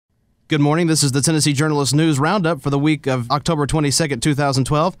Good morning. This is the Tennessee Journalist News Roundup for the week of October 22nd,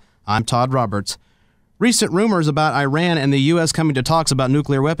 2012. I'm Todd Roberts. Recent rumors about Iran and the U.S. coming to talks about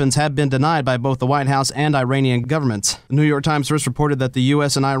nuclear weapons have been denied by both the White House and Iranian governments. The New York Times first reported that the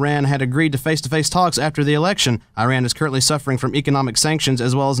U.S. and Iran had agreed to face-to-face talks after the election. Iran is currently suffering from economic sanctions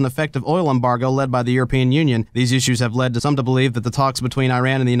as well as an effective oil embargo led by the European Union. These issues have led to some to believe that the talks between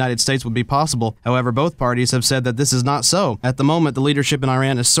Iran and the United States would be possible. However, both parties have said that this is not so. At the moment, the leadership in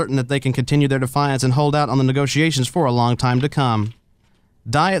Iran is certain that they can continue their defiance and hold out on the negotiations for a long time to come.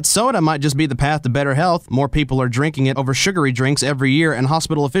 Diet soda might just be the path to better health. More people are drinking it over sugary drinks every year, and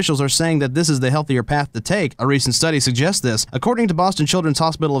hospital officials are saying that this is the healthier path to take. A recent study suggests this. According to Boston Children's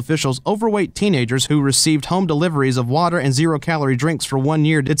Hospital officials, overweight teenagers who received home deliveries of water and zero-calorie drinks for 1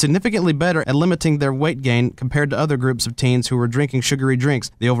 year did significantly better at limiting their weight gain compared to other groups of teens who were drinking sugary drinks.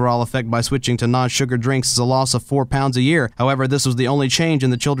 The overall effect by switching to non-sugar drinks is a loss of 4 pounds a year. However, this was the only change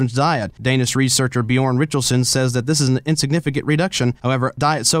in the children's diet. Danish researcher Bjorn Richardson says that this is an insignificant reduction. However,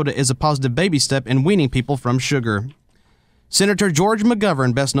 diet soda is a positive baby step in weaning people from sugar. Senator George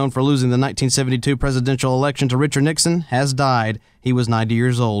McGovern, best known for losing the 1972 presidential election to Richard Nixon, has died. He was 90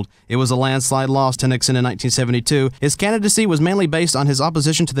 years old. It was a landslide loss to Nixon in 1972. His candidacy was mainly based on his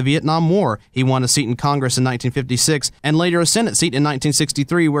opposition to the Vietnam War. He won a seat in Congress in 1956 and later a Senate seat in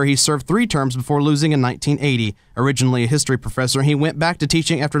 1963, where he served 3 terms before losing in 1980. Originally a history professor, he went back to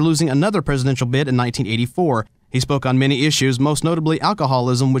teaching after losing another presidential bid in 1984. He spoke on many issues, most notably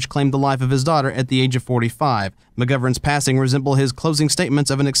alcoholism, which claimed the life of his daughter at the age of 45. McGovern's passing resembled his closing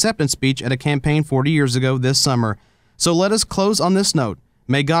statements of an acceptance speech at a campaign 40 years ago this summer. So let us close on this note.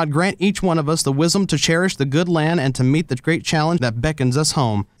 May God grant each one of us the wisdom to cherish the good land and to meet the great challenge that beckons us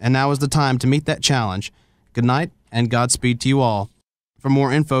home. And now is the time to meet that challenge. Good night, and Godspeed to you all. For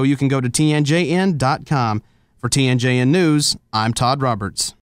more info, you can go to TNJN.com. For TNJN News, I'm Todd Roberts.